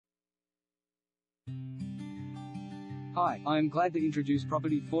Hi, I am glad to introduce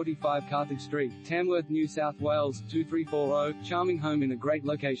property 45 Carthage Street, Tamworth, New South Wales, 2340. Charming home in a great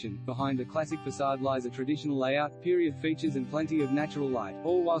location. Behind a classic facade lies a traditional layout, period features and plenty of natural light,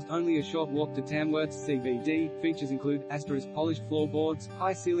 all whilst only a short walk to Tamworth's CBD. Features include polished floorboards,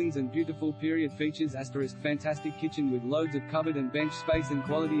 high ceilings and beautiful period features fantastic kitchen with loads of cupboard and bench space and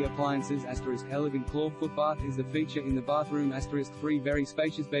quality appliances elegant claw foot bath is the feature in the bathroom 3 very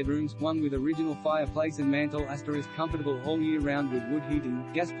spacious bedrooms, one with original fireplace and mantel comfortable all year round with wood heating,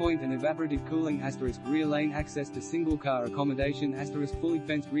 gas point and evaporative cooling rear lane access to single car accommodation fully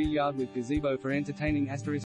fenced rear yard with gazebo for entertaining